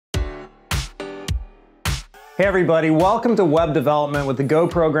Hey everybody, welcome to Web Development with the Go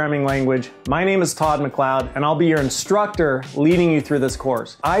programming language. My name is Todd McLeod and I'll be your instructor leading you through this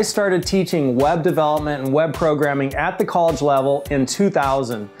course. I started teaching web development and web programming at the college level in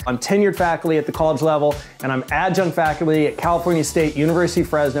 2000. I'm tenured faculty at the college level and I'm adjunct faculty at California State University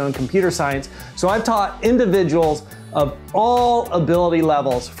Fresno in computer science. So I've taught individuals of all ability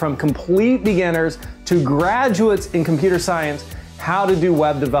levels, from complete beginners to graduates in computer science, how to do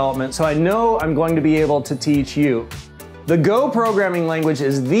web development, so I know I'm going to be able to teach you. The Go programming language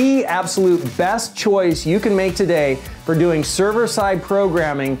is the absolute best choice you can make today for doing server-side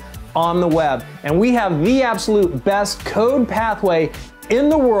programming on the web. And we have the absolute best code pathway in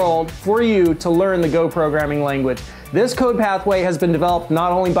the world for you to learn the Go programming language. This code pathway has been developed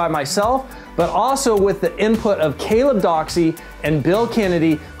not only by myself, but also with the input of Caleb Doxey and Bill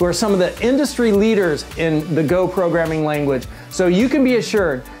Kennedy, who are some of the industry leaders in the Go programming language. So you can be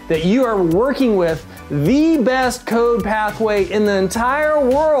assured that you are working with the best code pathway in the entire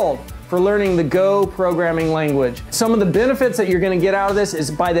world for learning the Go programming language. Some of the benefits that you're going to get out of this is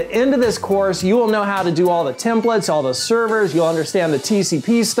by the end of this course, you will know how to do all the templates, all the servers, you'll understand the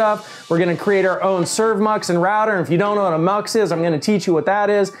TCP stuff. We're going to create our own servmux and router. And if you don't know what a mux is, I'm going to teach you what that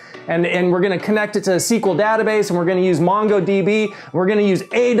is. And we're going to connect it to a SQL database, and we're going to use MongoDB. We're going to use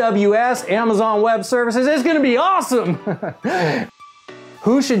AWS, Amazon Web Services. It's going to be awesome.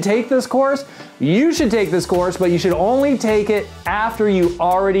 Who should take this course? You should take this course, but you should only take it after you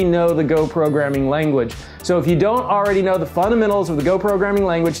already know the Go programming language. So if you don't already know the fundamentals of the Go programming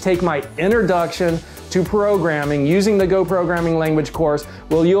language, take my Introduction to Programming using the Go programming language course,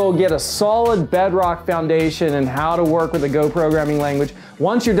 where you'll get a solid bedrock foundation in how to work with the Go programming language.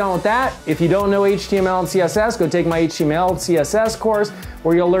 Once you're done with that, if you don't know HTML and CSS, go take my HTML and CSS course,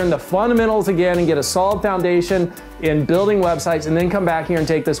 where you'll learn the fundamentals again and get a solid foundation in building websites, and then come back here and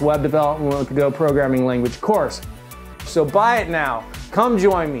take this web development with the Go programming language course. So buy it now. Come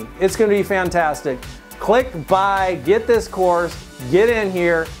join me. It's going to be fantastic. Click buy, get this course, get in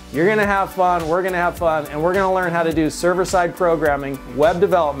here. You're going to have fun, we're going to have fun, and we're going to learn how to do server-side programming, web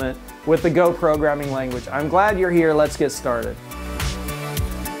development with the Go programming language. I'm glad you're here. Let's get started.